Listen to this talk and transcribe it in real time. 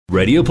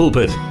Radio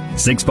Pulpit,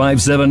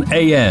 657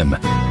 AM.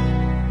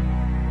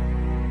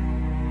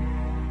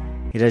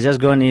 It has just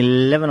gone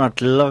 11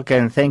 o'clock,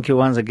 and thank you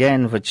once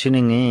again for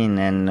tuning in,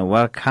 and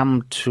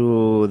welcome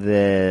to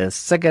the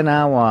second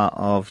hour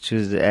of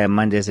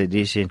Monday's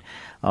edition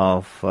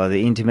of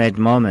the Intimate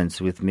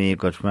Moments with me,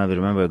 Godfrey Moabi.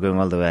 Remember, we're going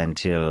all the way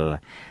until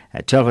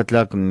 12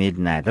 o'clock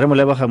midnight. Re mo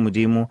leboga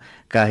Modimo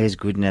ka his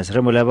goodness,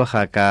 re mo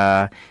leboga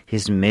ka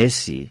his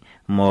mercy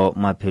mo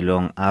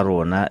maphelong a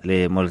rona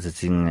le mo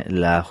letsatsing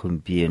la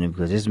gompieno,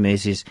 because his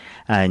mercies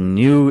are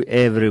new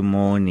every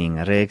morning.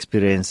 Re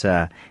experience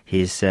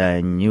his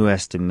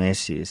newest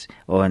mercies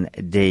on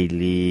a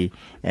daily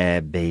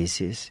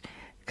basis.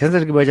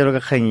 Kantse ke ba jalo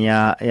ka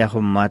kganya ya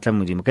go mmatla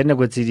Modimo ka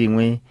nako tse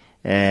dingwe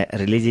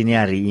religion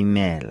ya re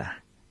imela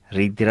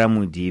re itira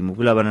Modimo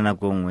kula bana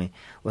nako nngwe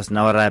o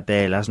sna o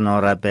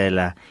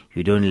rapela,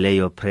 you don't lay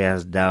your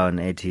prayers down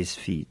at his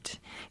feet.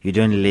 You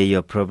don't lay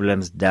your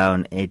problems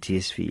down at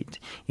his feet.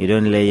 You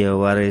don't lay your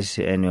worries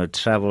and your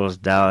troubles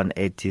down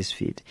at his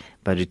feet,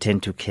 but you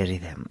tend to carry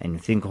them and you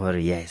think, oh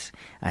yes,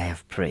 I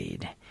have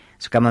prayed.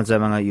 So come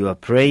on, you are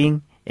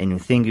praying and you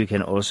think you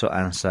can also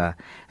answer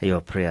your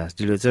prayers.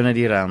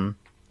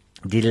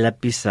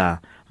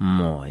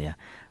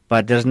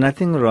 But there's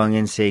nothing wrong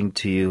in saying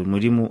to you,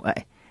 Modimo,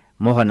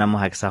 mohona mo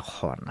ha ke sa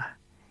khona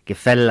ke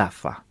fella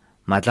fa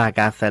matla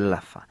ka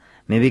fella fa.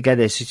 Maybe got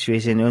a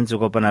situation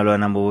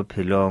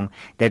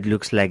that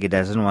looks like it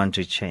doesn't want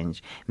to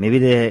change. Maybe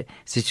the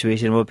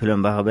situation would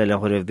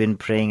have been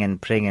praying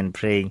and praying and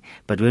praying,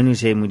 but when you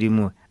say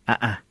Modimo,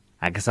 I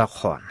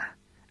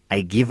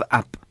give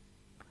up.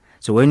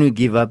 So when you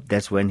give up,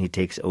 that's when he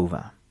takes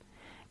over.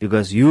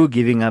 Because you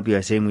giving up, you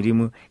are saying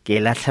Modimo, ke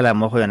latlhela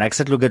mo go yona ke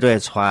sa tlo ke to e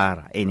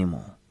tshwara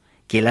anymore.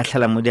 Ke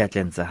latlhela mo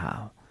diatleng tsa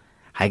hao.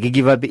 I can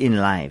give up in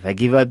life. I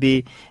give up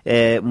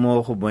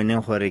more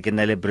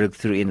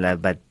breakthrough in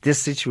life. But this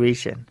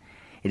situation,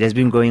 it has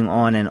been going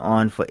on and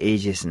on for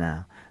ages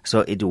now.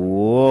 So it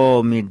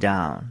wore me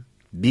down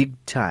big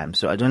time.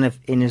 So I don't have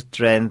any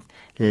strength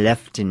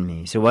left in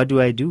me. So what do?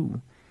 I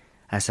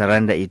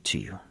surrender it to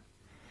you.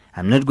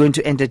 I'm not going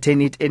to entertain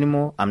it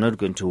anymore. I'm not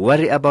going to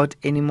worry about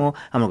it anymore.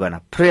 I'm not going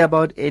to pray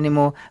about it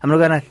anymore. I'm not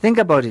going to think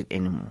about it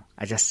anymore.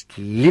 I just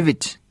leave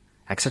it.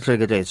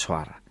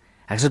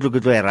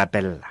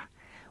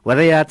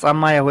 Whether ya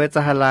tsamaya ho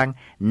etsahalang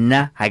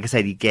nna ha ke sa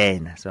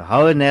dikena. So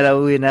how nela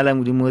o enala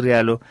Modimo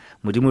rialo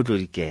Modimo tlo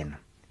dikena.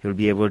 He'll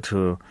be able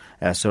to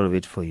solve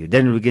it for you.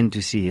 Then we begin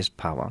to see his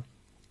power.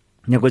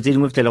 Nyako tse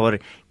dingwe fetela gore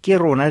ke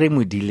rona re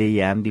mo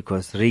dileyang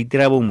because re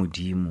itira bo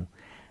Modimo.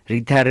 Re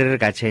itare re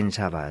ka change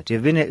batho.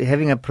 You've been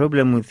having a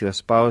problem with your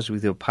spouse,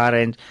 with your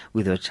parent,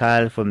 with your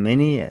child for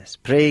many years,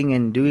 praying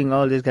and doing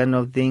all these kind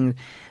of things,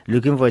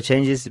 looking for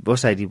changes.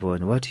 What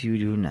do you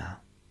do now?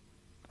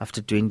 After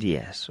 20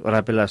 years, o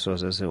rapela so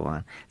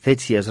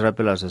 30 years, o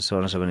rapela so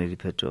ona bana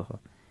diphetogo.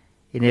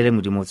 Inele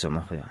Modimo o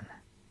tsoma go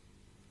yona.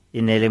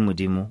 Inele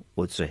Modimo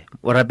o tswe.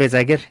 O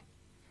rapetsa kere?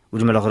 O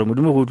dumela gore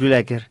Modimo go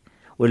tlula kere?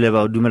 O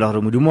leba o dumela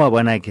gore Modimo wa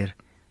bona kere?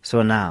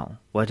 So now,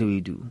 what do we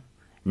do?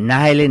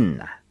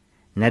 Nna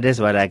that's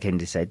what I can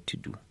decide to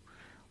do.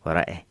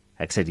 Ora a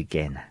ke sa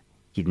dikena.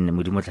 Ke dine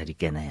Modimo tla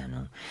dikena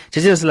yana. Se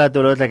se la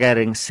tolo tla ka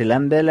reng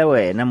selambele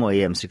wena mo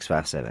AM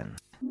 657.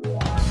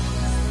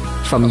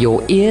 From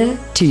your ear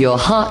to your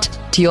heart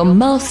to your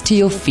mouth to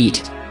your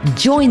feet.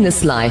 Join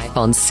this life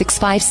on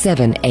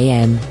 657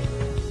 AM.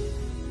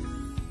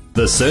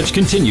 The search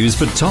continues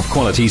for top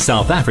quality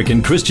South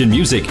African Christian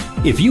music.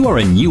 If you are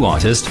a new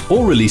artist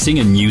or releasing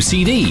a new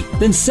CD,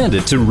 then send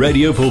it to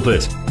Radio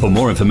Pulpit. For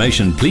more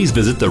information, please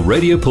visit the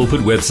Radio Pulpit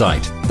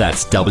website.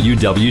 That's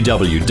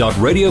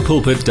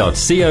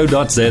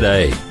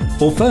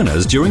www.radiopulpit.co.za. Or phone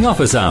us during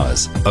office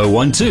hours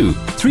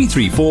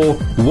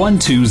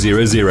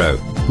 012-334-1200.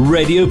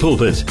 Radio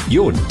Pulpit,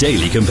 your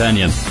daily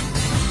companion.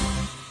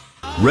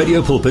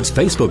 Radio Pulpit's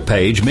Facebook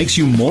page makes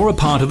you more a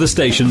part of the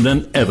station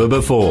than ever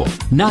before.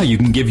 Now you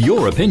can give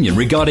your opinion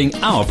regarding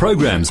our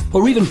programs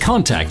or even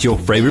contact your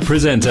favorite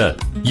presenter.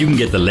 You can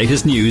get the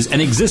latest news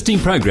and existing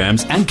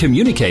programs and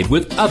communicate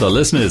with other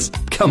listeners.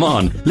 Come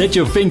on, let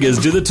your fingers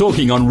do the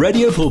talking on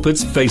Radio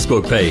Pulpit's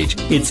Facebook page.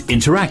 It's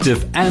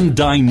interactive and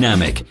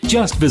dynamic.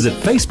 Just visit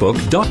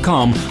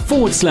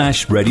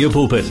facebook.com/Radio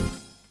Pulpit.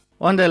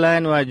 On the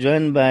line, we are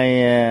joined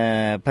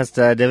by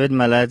Pastor David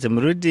Malatse.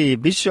 Murudi,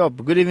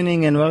 Bishop, good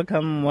evening and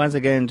welcome once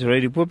again to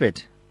Radio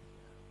Pulpit.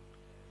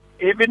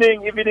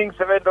 Evening,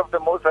 servant of the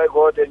Most High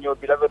God and your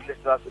beloved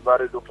listeners about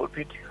Radio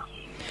Pulpit.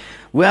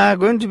 We are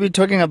going to be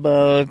talking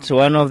about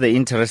one of the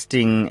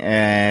interesting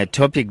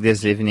topic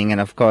this evening, and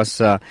of course,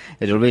 it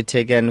will be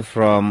taken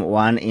from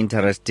one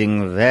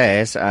interesting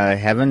verse. I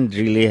haven't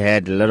really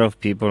heard a lot of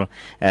people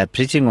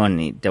preaching on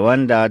it. The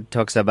one that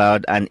talks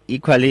about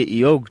unequally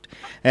yoked.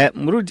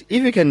 Murud,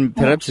 if you can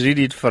perhaps read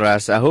it for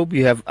us. I hope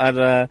you have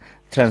other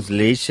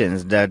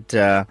translations that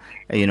I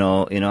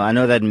know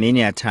that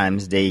many a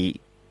times they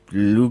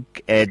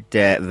look at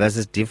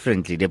verses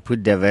differently. They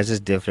put the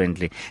verses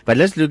differently. But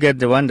let's look at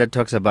the one that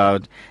talks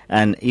about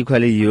an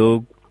equally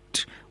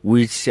yoked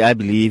which I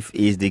believe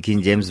is the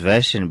King James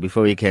Version,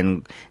 before we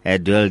can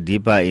dwell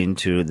deeper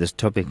into this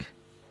topic.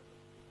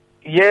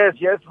 Yes,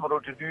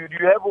 Moruti. Do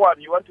you have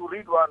one? You want to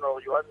read one,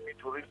 or you want me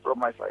to read from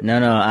my side? No,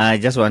 I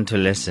just want to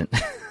listen.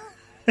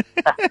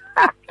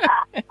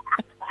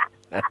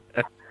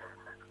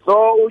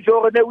 So, we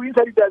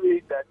said that.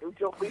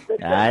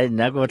 Ay,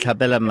 nako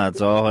tlhapela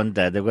matsogo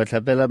ntate, go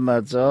tlhapela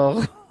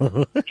matsogo.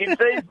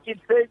 It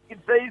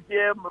says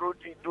here,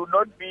 Moruti, do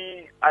not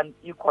be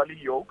unequally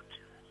yoked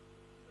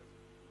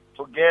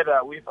together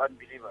with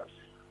unbelievers.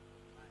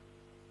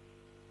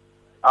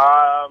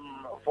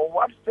 For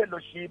what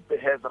fellowship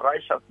has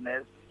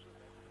righteousness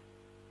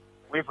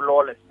with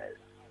lawlessness,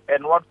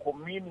 and what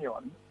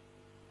communion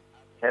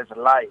has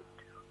light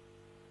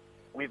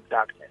with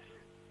darkness?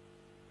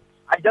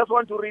 I just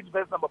want to read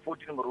verse number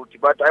 14, Moruti,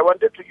 but I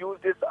wanted to use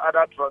this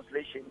other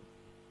translation,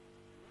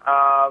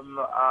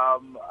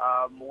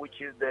 which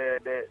is the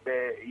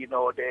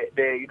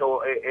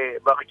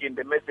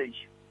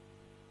message,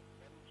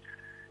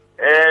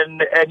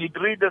 and it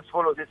reads as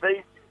follows. It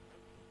says,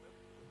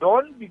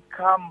 "Don't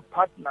become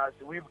partners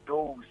with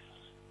those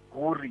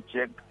who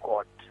reject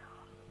God."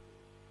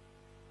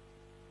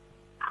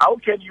 How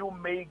can you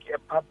make a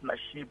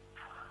partnership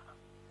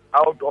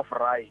out of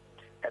right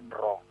and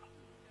wrong?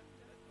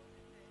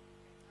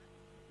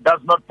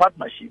 That's not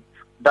partnership.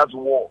 That's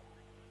war.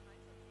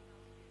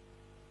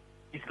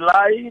 It's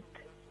light,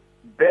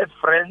 best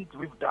friends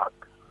with dark.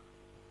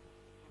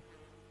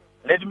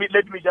 Let me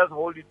just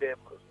hold it there.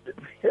 Let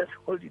me just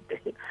hold it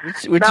there.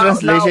 Which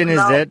translation is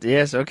that?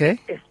 Yes, okay.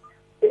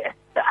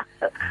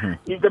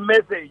 It's the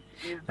message.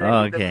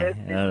 Okay,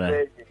 all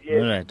right.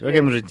 Yes, all right. Okay,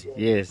 Mruti.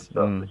 Yes.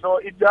 So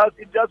it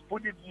just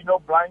put it,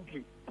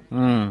 blankly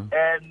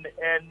and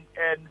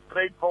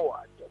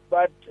straightforward.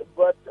 But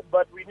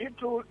we need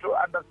to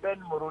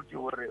understand, Moruti,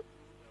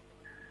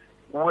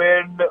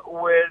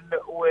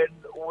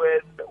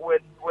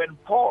 when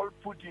Paul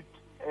put it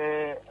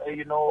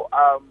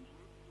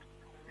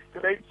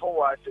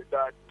straightforward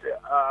that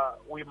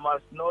we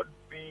must not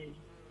be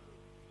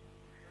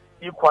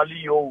equally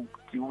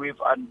yoked with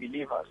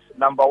unbelievers.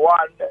 Number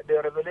one,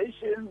 the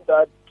revelation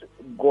that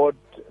God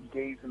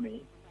gave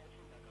me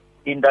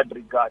in that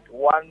regard,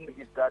 one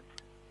is that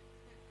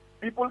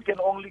people can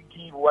only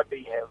give what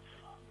they have.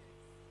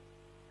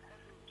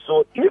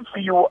 So if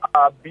you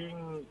are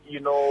being,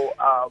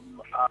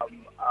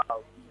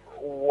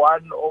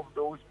 one of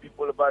those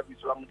people about the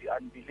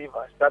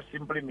unbelievers, that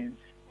simply means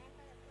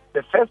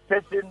the first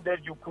person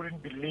that you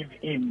couldn't believe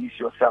in is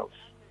yourself.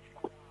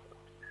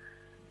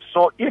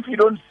 So if you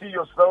don't see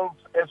yourself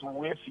as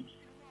worthy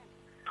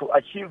to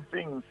achieve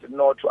things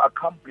nor to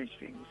accomplish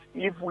things,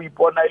 if you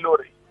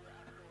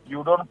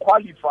don't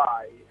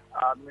qualify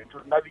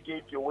to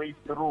navigate your way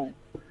through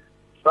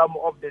some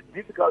of the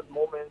difficult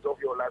moments of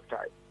your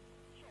lifetime,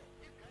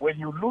 when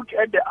you look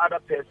at the other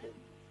person,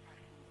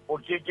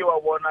 you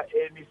want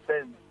any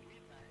sense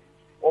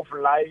of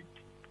light,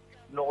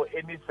 nor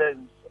any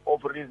sense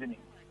of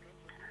reasoning.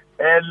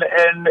 And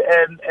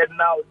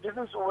now this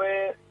is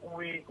where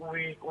we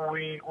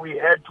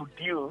had to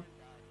deal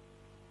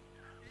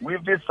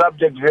with this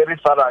subject very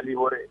thoroughly.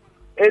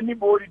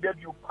 Anybody that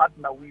you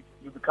partner with,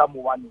 you become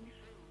one with.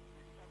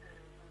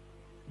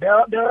 There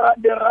are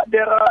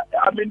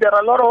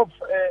a lot of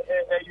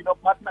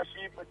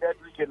partnership that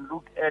we can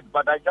look at,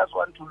 but I just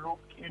want to look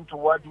into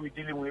what we're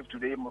dealing with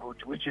today,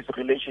 Moruti, which is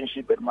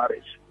relationship and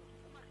marriage.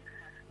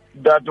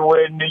 That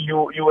when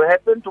you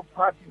happen to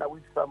partner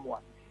with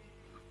someone,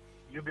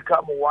 you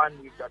become one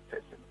with that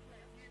person.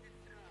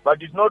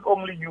 But it's not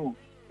only you.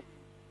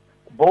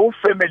 Both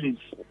families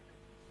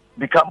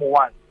become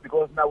one,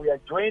 because now we are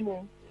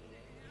joining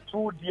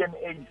two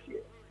DNAs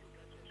here.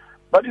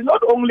 But it's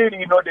not only, the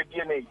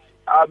DNA.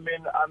 I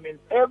mean,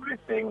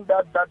 everything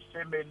that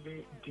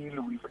family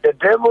deal with, the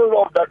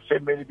devil of that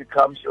family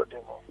becomes your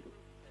devil.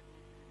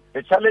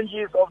 The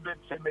challenges of that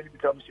family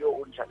becomes your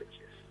own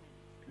challenges.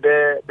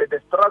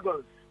 The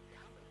struggles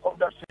of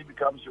that family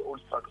becomes your own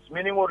struggles.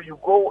 Meaning, where you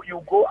go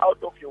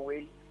out of your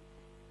way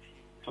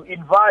to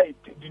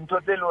invite the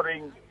total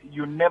ring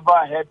you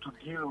never had to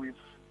deal with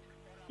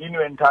in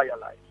your entire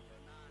life.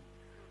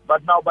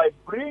 But now, by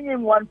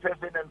bringing one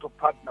person and to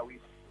partner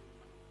with,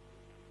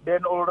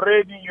 then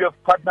already you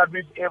have partnered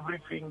with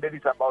everything that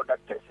is about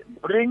that person.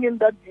 Bringing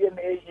that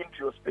DNA into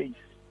your space,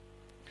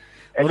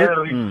 and then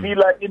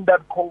refill in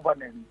that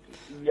covenant.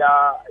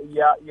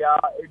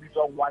 It's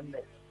a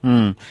oneness.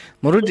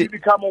 Moruti, so you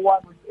become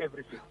one with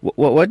everything.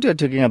 What you're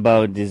talking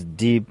about is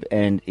deep,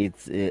 and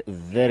it's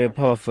very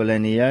powerful,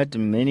 and yet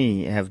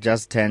many have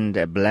just turned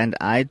a blind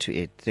eye to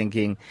it,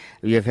 thinking,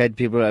 we have had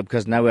people,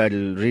 because now we are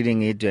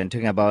reading it and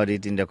talking about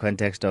it in the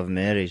context of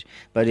marriage,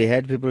 but we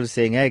had people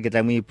saying, hey,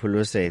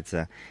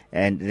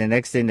 and the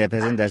next thing, the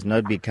person does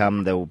not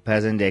become the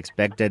person they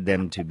expected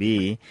them to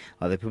be,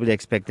 or the people they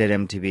expected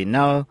them to be.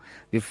 Now,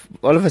 if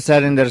all of a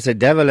sudden there's a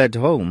devil at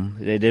home,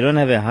 they don't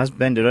have a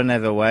husband, they don't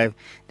have a wife,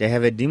 they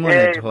have a demon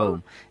at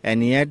home,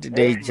 and yet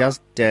they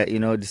just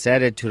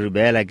decided to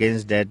rebel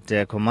against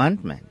that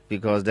commandment,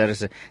 because there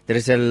is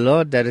a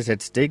lot that is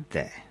at stake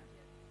there.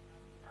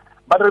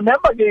 But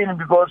remember again,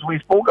 because we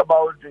spoke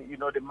about,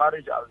 the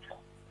marriage altar.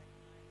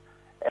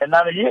 And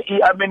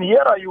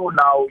here are you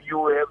now.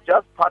 You have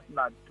just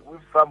partnered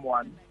with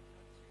someone,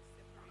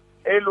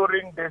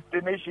 alluring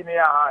destination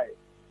here high.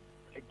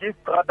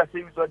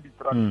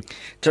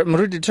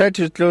 Mruti, try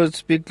to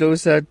speak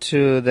closer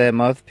to the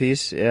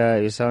mouthpiece.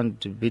 You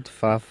sound a bit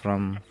far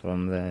from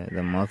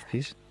the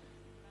mouthpiece.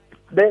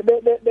 I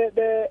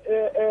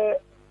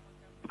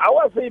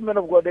was saying, man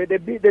of God, the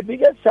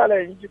biggest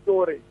challenge,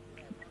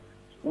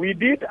 we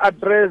did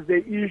address the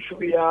issue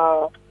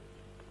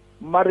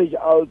marriage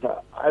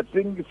altar, I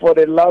think, for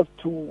the last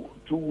two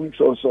weeks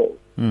or so.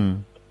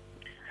 Mm.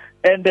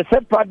 And the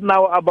sad part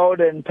now about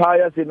the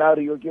entire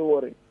scenario,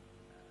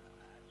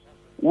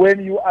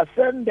 when you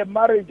ascend the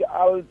marriage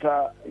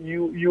altar,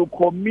 you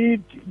commit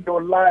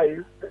your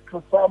life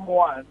to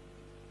someone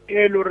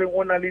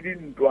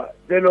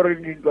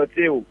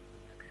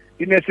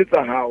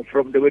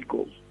from the word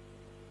goes.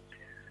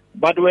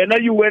 But when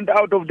you went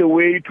out of the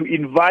way to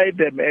invite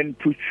them and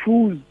to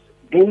choose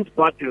those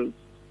battles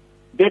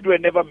that were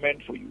never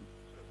meant for you.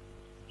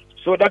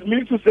 So that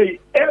means to say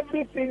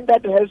everything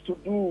that has to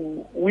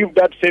do with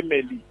that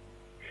family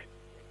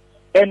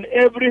and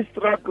every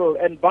struggle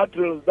and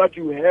battles that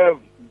you have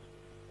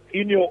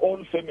in your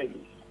own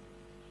family,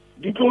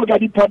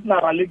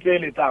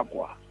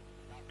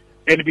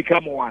 and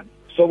become one.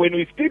 So when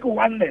we speak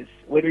oneness,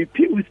 when we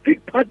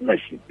speak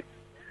partnership,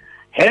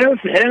 hence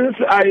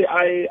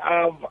I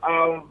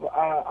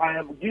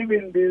have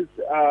given this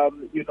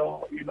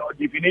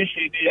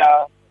definition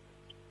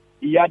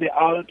here the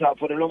altar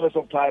for the longest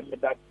of time,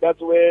 that's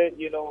where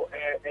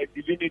a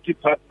divinity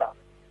partner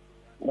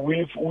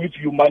with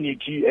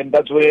humanity, and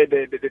that's where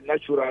the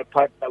natural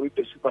partner with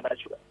the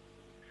supernatural,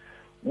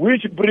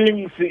 which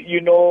brings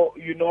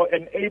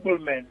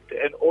enablement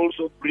and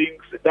also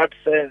brings that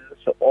sense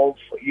of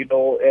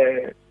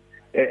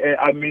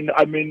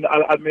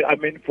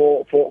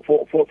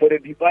for the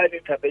divine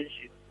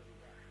intervention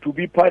to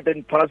be part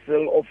and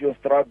parcel of your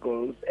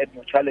struggles and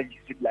your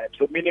challenges in life.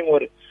 So meaning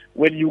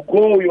when you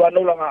go, you are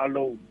no longer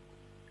alone,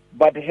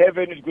 but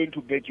heaven is going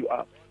to back you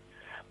up.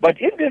 But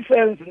in this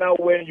sense now,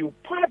 when you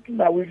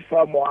partner with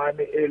someone,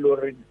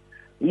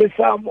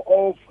 some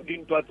of the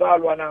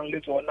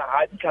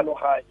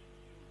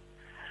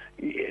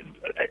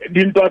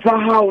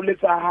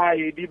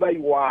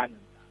one.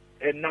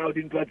 And now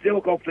the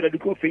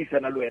face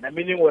and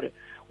meaning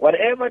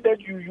whatever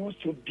that you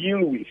used to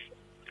deal with,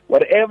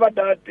 whatever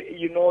that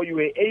you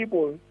were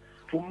able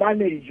to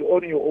manage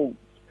on your own,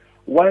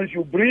 once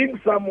you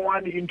bring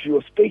someone into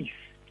your space,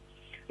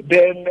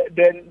 then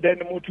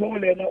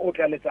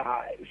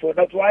so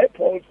that's why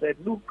Paul said,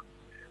 look,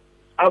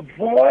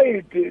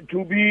 avoid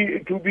to be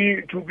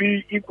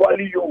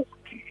equally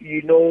yoked,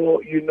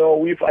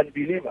 with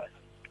unbelievers.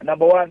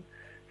 Number one,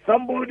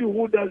 somebody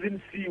who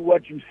doesn't see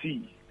what you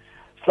see.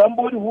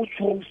 Somebody who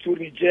chose to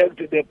reject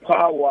the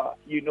power,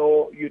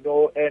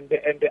 and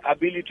the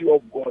ability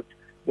of God,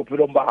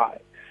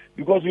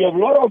 because we have a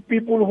lot of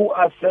people who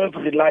are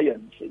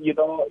self-reliant,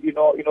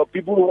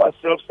 people who are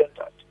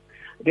self-centered.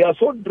 They are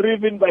so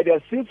driven by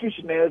their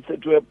selfishness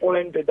to a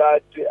point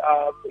that,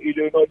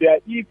 their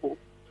ego,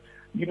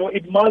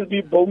 it must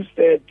be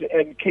boasted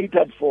and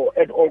catered for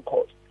at all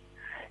costs.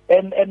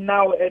 And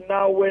now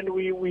when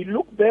we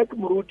look back,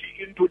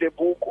 Muruti, into the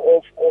book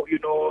of,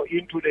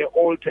 into the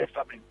Old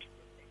Testament,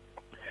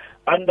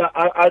 under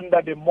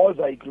the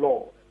Mosaic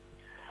law,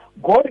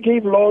 God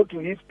gave law to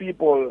his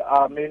people,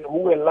 who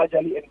were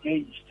largely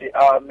engaged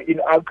in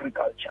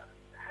agriculture,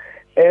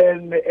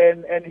 and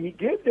he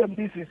gave them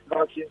these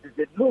instructions. He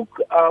said, look,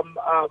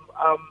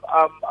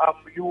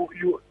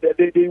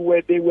 they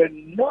were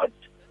not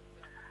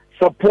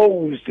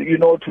supposed,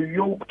 to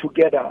yoke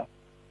together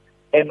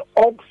an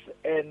ox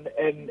and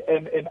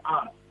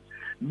ass,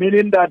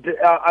 meaning that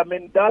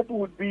that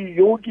would be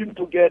yoking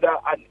together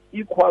an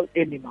equal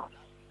animal.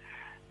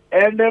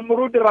 And then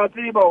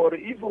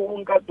if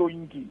unka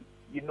donkey,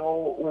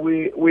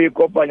 we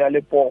kopanya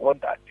le pogo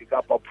ntati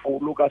kapa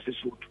pholo ka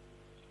Sesotho.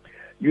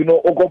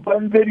 O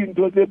kopantse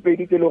dintho tse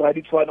pedi tse le ga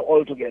di tshwane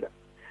all together.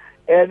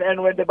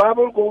 And when the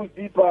Bible goes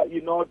deeper,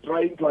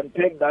 trying to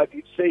unpack that,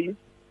 it says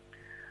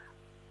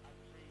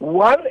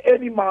one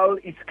animal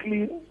is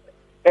clean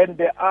and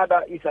the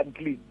other is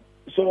unclean.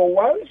 So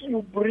once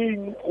you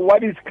bring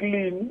what is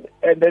clean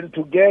and then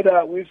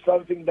together with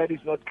something that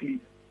is not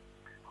clean,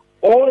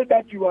 all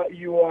that you are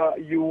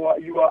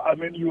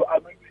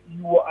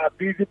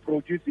busy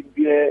producing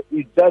there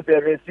is just a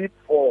receipt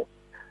for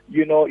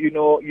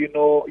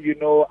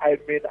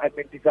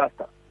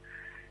disaster.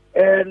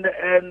 And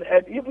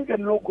if we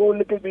can go a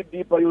little bit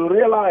deeper, you'll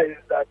realize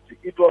that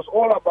it was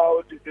all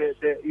about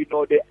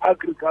the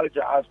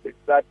agriculture aspect.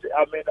 That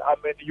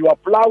you are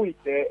plowing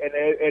there,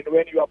 and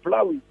when you are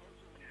plowing,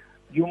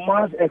 you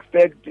must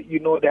expect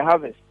the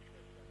harvest.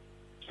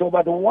 So,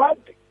 but what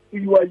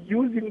you are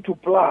using to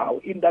plow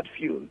in that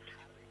field,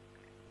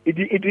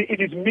 it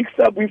is mixed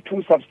up with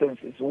two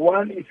substances.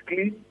 One is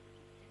clean,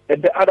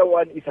 and the other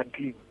one is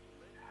unclean.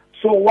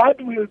 So,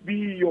 what will be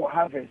your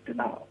harvest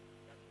now?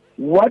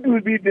 what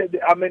will be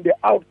the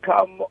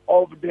outcome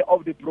of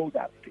the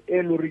product?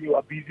 You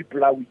are busy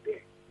plowing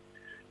there.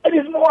 And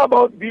it's more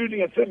about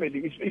building a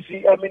family.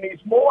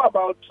 It's more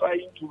about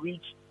trying to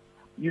reach,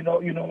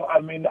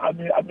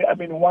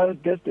 one's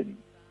destiny.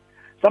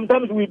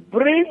 Sometimes we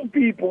bring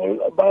people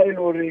by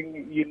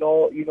luring,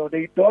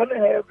 they don't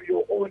have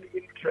your own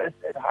interest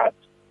at heart.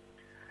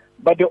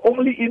 But the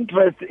only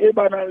interest, as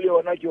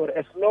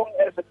long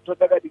as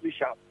the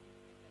bishop,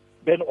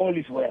 then all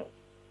is well.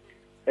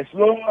 As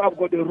long as I've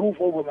got a roof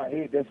over my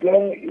head, as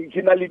long as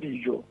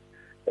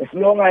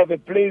long as I have a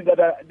place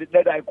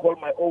that I call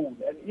my own,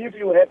 and if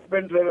you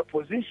happen to have a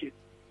position,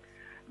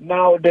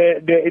 now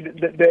the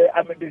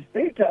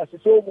status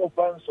is almost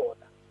fanson.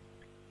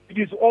 It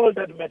is all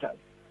that matters.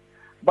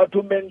 But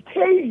to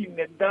maintain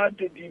that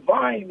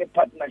divine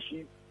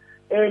partnership,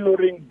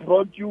 Elohim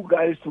brought you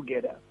guys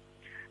together.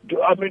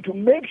 To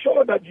make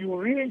sure that you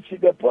reach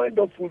the point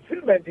of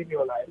fulfillment in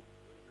your life,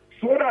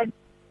 so that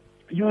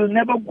you will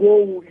never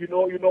go,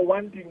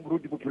 wanting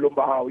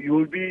you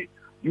will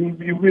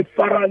be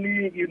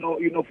thoroughly,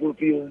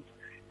 fulfilled,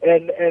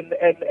 and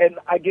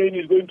again,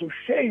 it's going to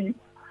shape,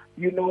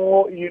 and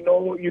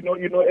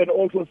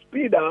also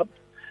speed up,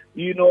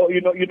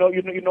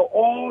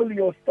 all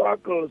your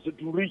struggles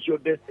to reach your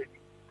destiny.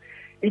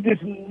 It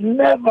is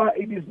never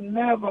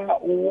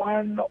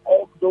one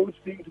of those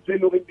things to say,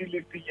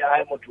 lifting your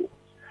eye to,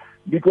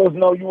 because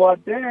now you are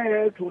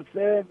there to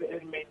serve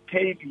and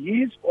maintain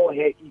his or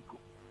her ego.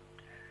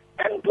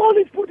 And Paul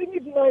is putting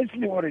it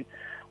nicely.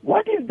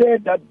 What is there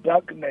that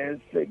darkness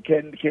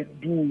can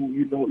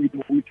do,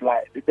 with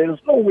light? There is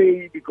no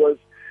way, because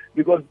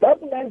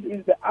darkness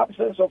is the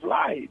absence of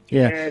light.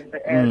 Yeah.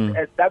 And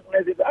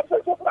darkness is the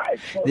absence of light.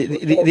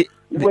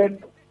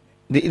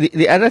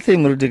 The other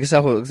thing,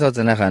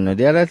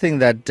 the other thing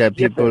that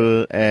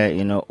people,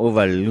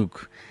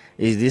 overlook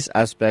is this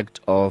aspect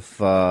of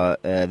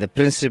the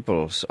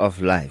principles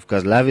of life,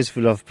 because life is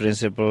full of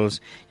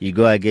principles. You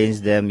go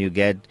against them, you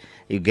get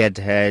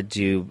hurt,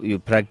 you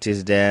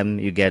practice them,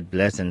 you get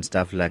blessed and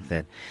stuff like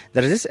that.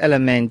 There is this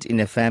element in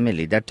a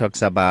family that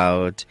talks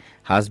about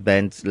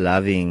husbands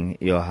loving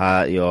your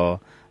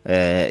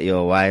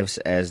wives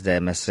as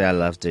the Messiah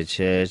loves the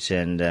church,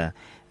 and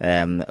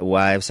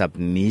wives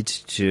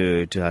submit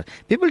to her.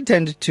 People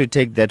tend to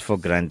take that for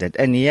granted,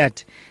 and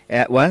yet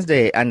once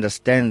they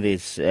understand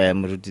this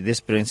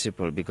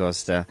principle,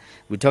 because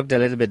we talked a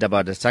little bit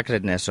about the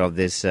sacredness of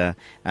this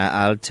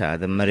altar,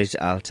 the marriage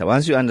altar.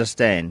 Once you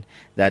understand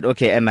that,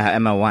 okay, I'm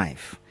a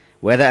wife,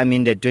 whether I'm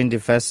in the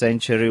 21st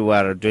century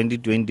or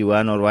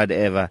 2021 or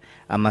whatever,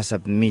 I must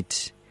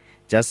submit,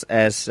 just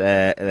as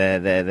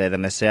the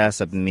Messiah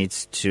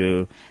submits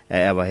to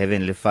our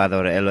Heavenly Father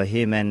or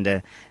Elohim.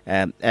 And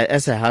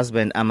as a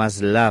husband, I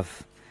must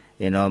love,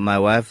 my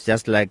wife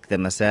just like the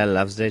Messiah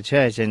loves the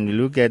church. And you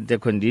look at the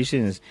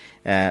conditions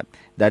that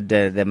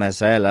the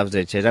Messiah loves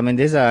the church. I mean,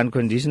 these are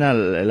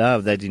unconditional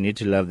love that you need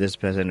to love this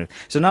person.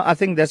 So now I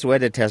think that's where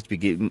the test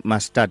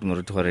must start,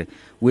 Murutore.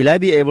 Will I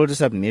be able to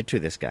submit to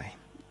this guy?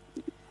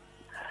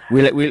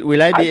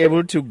 Will I be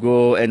able to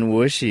go and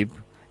worship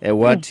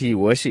what he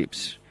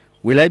worships?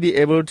 Will I be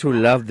able to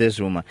love this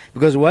woman?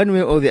 Because one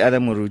way or the other,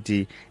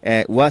 Muruti,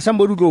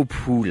 somebody go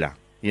puller,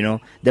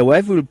 the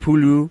wife will pull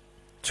you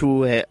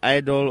to her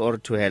idol or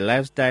to her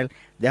lifestyle.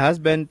 The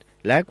husband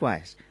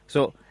likewise.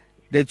 So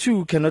the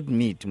two cannot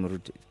meet,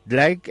 Muruti.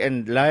 Light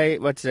and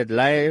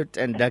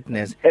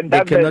darkness,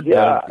 they cannot be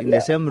in the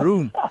same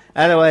room.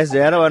 Otherwise,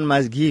 the other one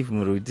must give,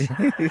 Muruti.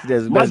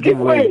 must give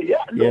way.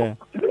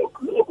 Look,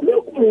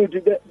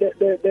 Muruti,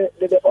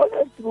 the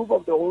honest truth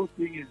of the whole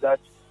thing is that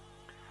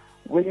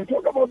when you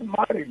talk about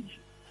marriage,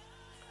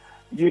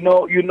 we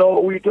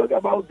talk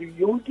about the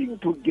yoking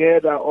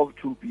together of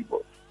two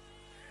people.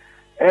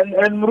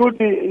 And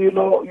Rudy, I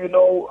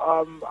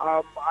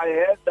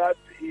had that,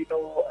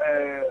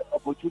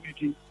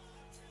 opportunity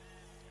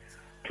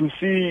to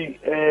see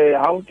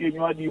how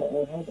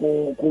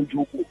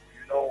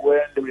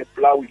when they were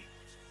plowing.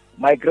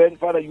 My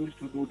grandfather used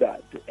to do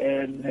that,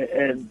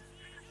 and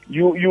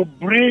you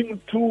bring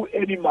two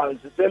animals,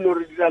 the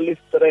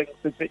strength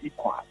is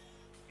equal.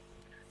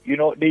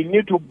 They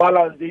need to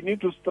balance, they need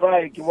to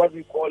strike what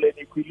we call an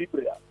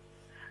equilibrium.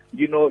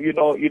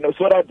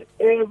 So that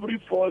every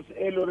force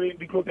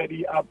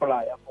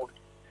apply,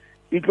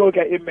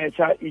 it match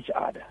each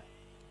other.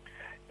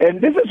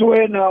 And this is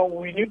where now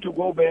we need to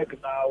go back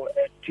now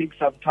and take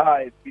some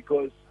time,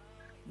 because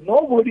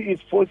nobody is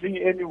forcing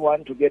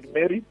anyone to get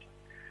married.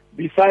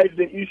 Besides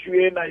the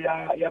issue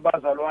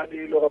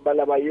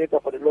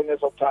for the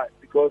longest of time,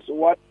 because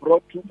what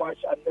brought too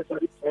much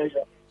unnecessary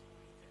pressure.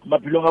 And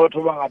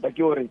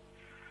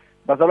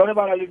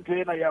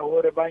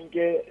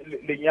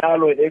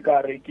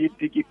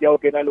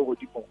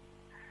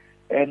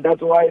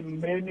that's why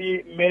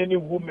many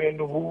women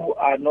who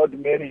are not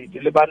married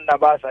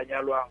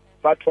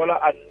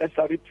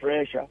unnecessary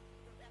pressure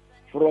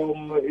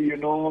from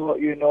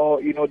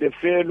the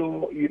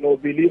fellow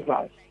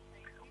believers.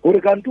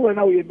 And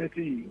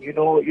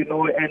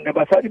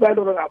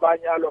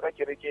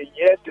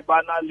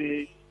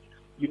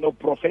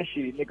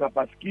profession,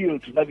 a skill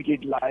to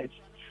navigate life,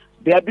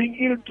 they are being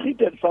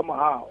ill-treated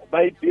somehow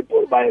by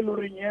people by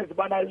Lurinyes,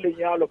 but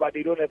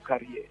they don't have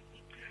career.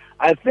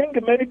 I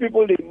think many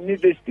people, they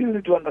still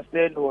need to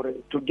understand, or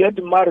to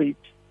get married,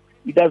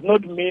 it does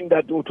not mean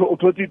that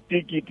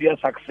it is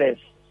success.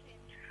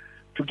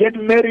 To get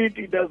married,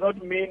 it does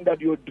not mean that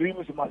your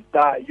dreams must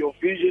die, your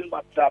vision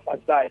must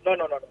die. No.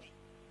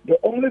 The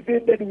only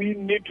thing that we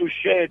need to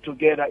share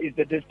together is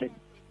the destiny.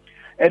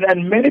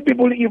 And many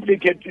people, if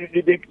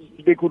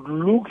they could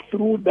look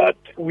through that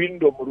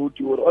window,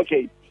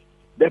 okay,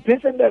 the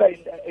person that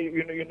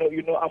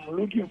I'm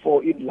looking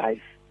for in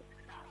life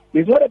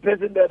is not a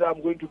person that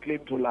I'm going to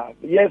claim to love.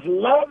 Yes,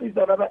 love is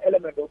another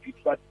element of it,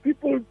 but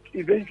people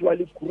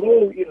eventually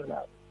grow in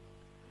love.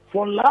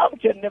 For love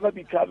can never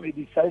become a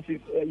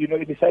decisive,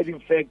 a deciding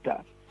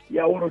factor.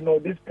 Yeah, I want to know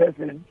this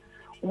person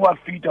who are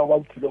fit or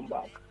want to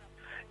back.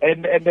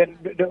 And then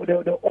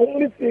the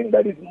only thing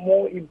that is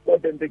more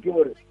important,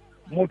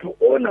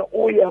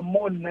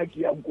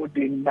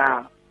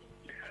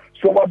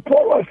 so what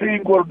Paul was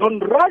saying, well, don't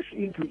rush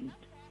into it.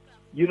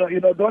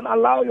 Don't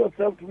allow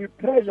yourself to be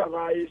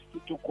pressurized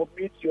to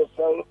commit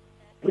yourself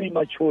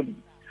prematurely.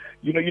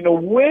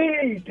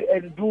 Wait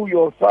and do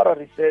your thorough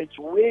research.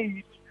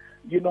 Wait,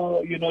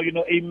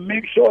 and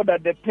make sure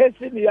that the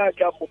person here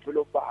can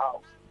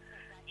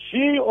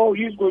she or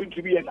he is going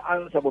to be an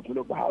answer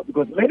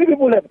because many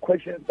people have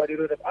questions but they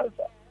don't have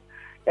answers.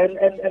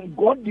 And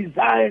God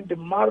designed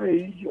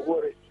marriage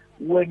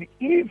when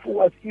Eve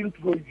was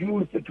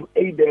introduced to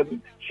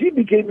Adam, she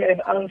became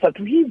an answer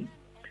to him.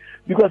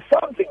 Because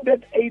something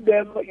that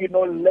Adam,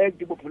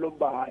 lacked, it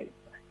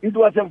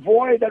was a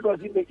void that was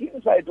in the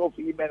inside of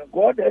him, and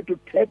God had to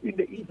tap in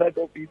the inside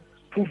of him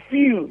to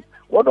feel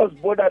what was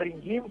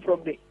bothering him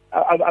from the,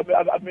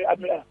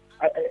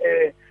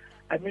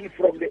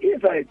 from the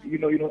inside,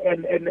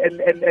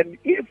 and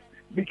Eve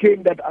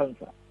became that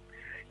answer.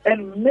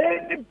 And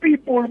many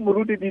people,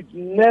 Murudi, did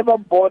never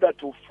bother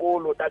to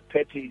follow that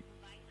pattern.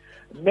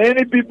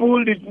 Many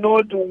people did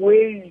not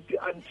wait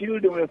until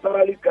they were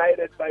thoroughly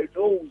guided by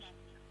those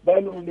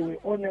that were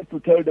honest to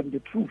tell them the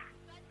truth.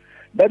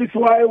 That is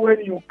why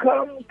when you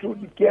come to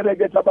the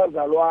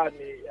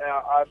Keregetabazalwani,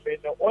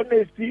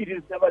 honesty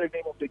is never the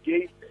name of the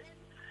game.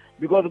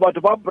 Because but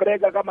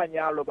brega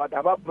kamanyalo, but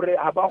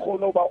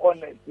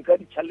honest, because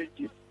the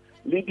challenges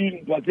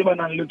leading to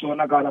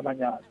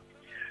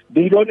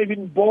they don't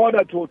even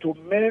bother to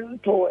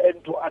mentor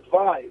and to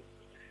advise.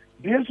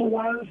 These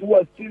ones who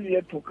are still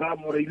yet to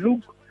come,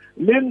 look,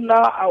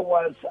 Linda, I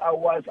was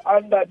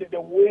under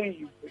the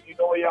wave,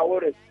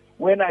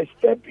 when I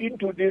step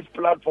into this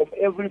platform,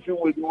 everything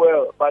will be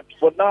well. But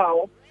for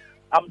now,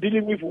 I'm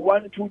dealing with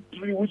 1, 2,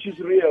 3, which is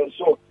real.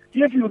 So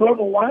if you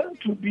don't want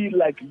to be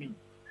like me,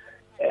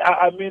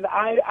 I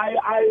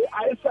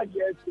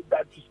suggest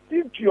that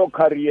stick to your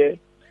career,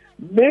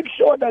 make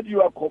sure that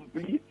you are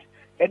complete,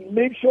 and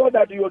make sure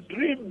that your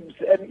dreams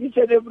and each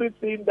and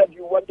everything that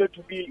you wanted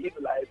to be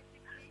in life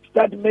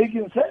start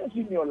making sense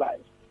in your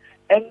life.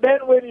 And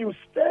then when you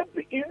step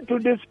into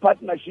this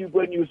partnership,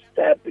 when you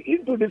step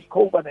into this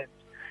covenant,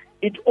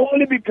 it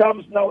only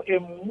becomes now a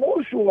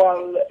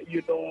mutual,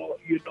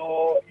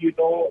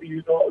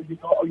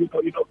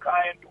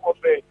 kind of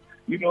a,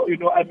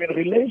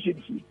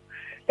 relationship.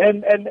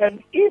 And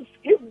if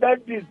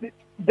that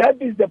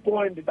is the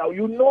point now,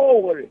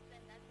 even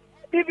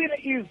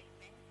if,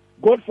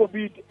 God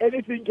forbid,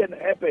 anything can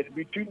happen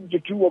between the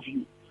two of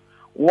you,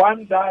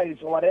 one dies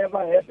or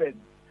whatever happens,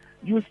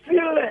 you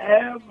still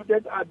have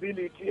that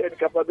ability and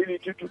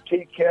capability to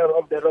take care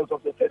of the rest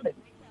of the family.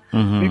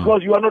 Mm-hmm.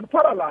 Because you are not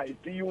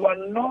paralyzed. You are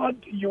not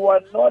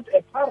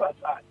a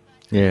parasite.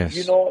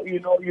 Yes. Now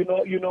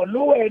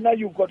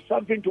you've got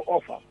something to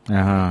offer.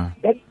 Uh-huh.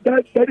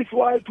 That is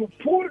why to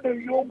pull the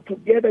yoke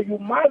together, you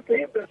must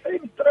have the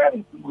same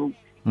strength group.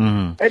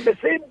 Mm-hmm. And the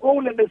same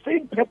goal and the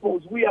same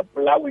purpose. We are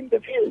plowing the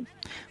field.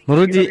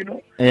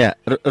 Murudi, yeah,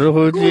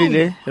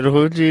 Ruhudile,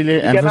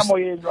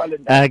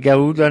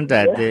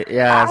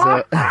 yeah,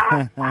 so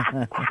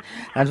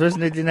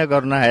unfortunately,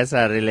 Nagorno has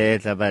a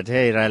relator, but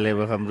hey, Raleigh,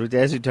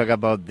 as you talk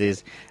about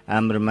this,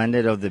 I'm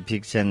reminded of the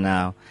picture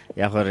now.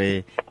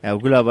 Yahore,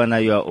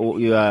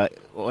 you are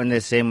on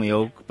the same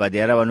yoke, but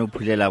the other one who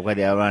pull it up,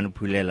 the other one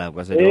pull it up,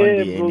 so there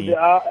won't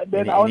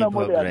be any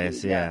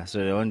progress. Yeah, so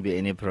there won't be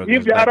any progress.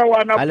 If the other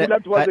one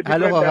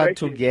pull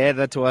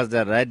together towards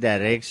the right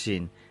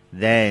direction,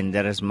 then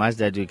there is much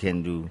that you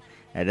can do.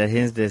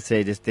 Hence they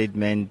say the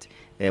statement,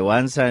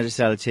 one son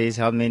shall chase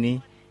how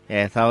many?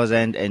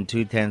 1,000 and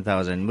 2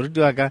 10,000.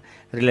 Muruduaka,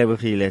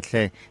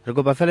 relevile.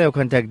 Regoba fellow your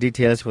contact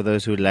details for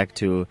those who would like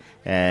to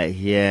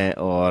hear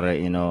or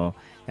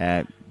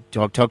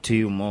talk to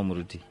you more,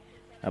 Muruti,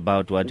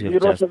 about what you've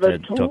just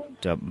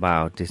talked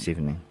about this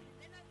evening.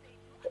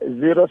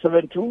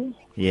 072.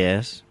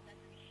 Yes.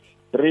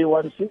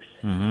 316.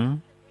 Mm-hmm.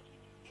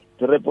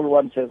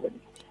 1117.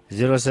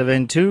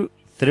 072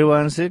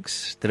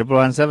 316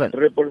 1117.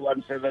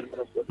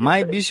 1117.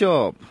 My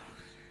Bishop.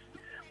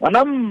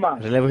 Wanamma.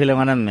 Relevile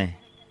wanamme.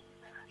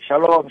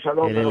 Shalom.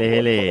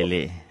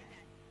 Hele.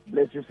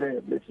 Bless you,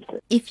 sir. Bless you, sir.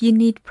 If you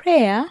need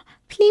prayer,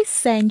 please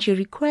send your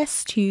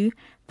request to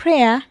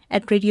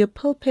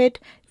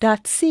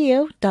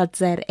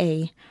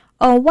prayer@radiopulpit.co.za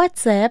or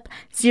WhatsApp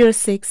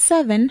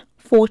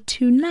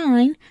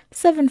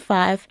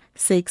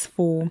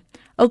 067-429-7564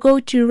 or go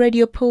to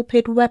Radio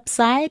Pulpit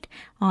website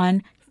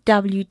on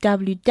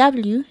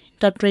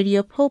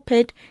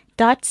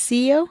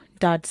www.radiopulpit.co.za.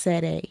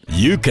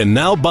 You can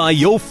now buy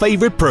your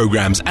favorite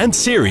programs and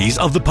series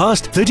of the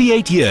past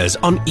 38 years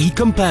on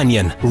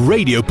eCompanion,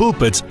 Radio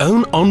Pulpit's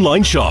own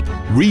online shop.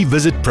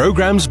 Revisit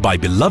programs by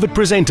beloved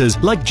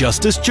presenters like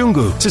Justice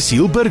Chungu,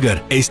 Cecile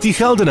Burger, Esti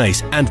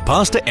Geldenhuys, and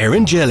Pastor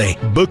Aaron Jelle.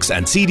 Books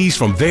and CDs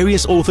from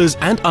various authors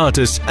and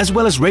artists, as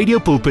well as Radio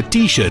Pulpit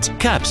t-shirts,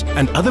 caps,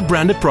 and other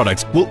branded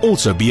products will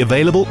also be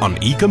available on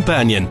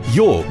eCompanion,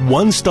 your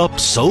one-stop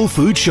soul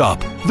food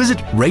shop. Visit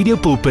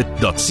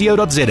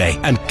radiopulpit.co.za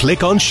and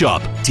click on shop.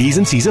 T's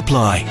and C's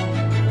apply.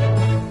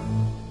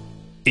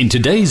 In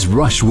today's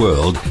rush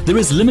world, there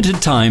is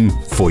limited time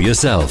for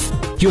yourself.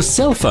 Your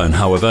cell phone,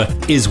 however,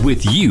 is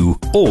with you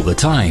all the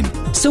time.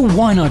 So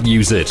why not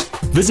use it?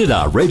 Visit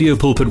our Radio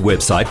Pulpit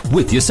website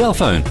with your cell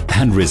phone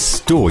and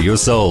restore your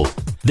soul.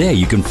 There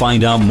you can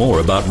find out more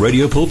about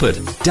Radio Pulpit,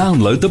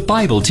 download the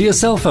Bible to your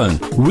cell phone,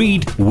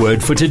 read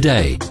Word for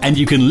Today, and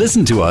you can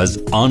listen to us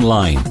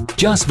online.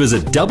 Just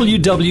visit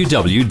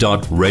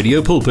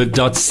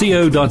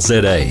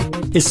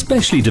www.radiopulpit.co.za,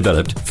 especially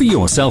developed for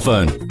your cell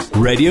phone.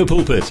 Radio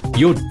Pulpit,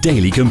 your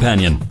daily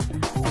companion.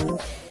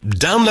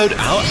 Download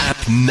our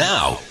app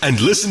now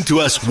and listen to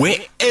us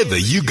wherever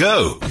you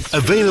go.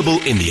 Available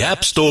in the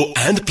App Store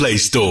and Play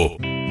Store.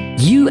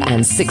 You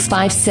and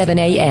 657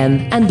 AM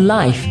and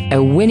life,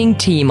 a winning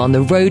team on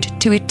the road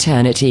to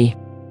eternity.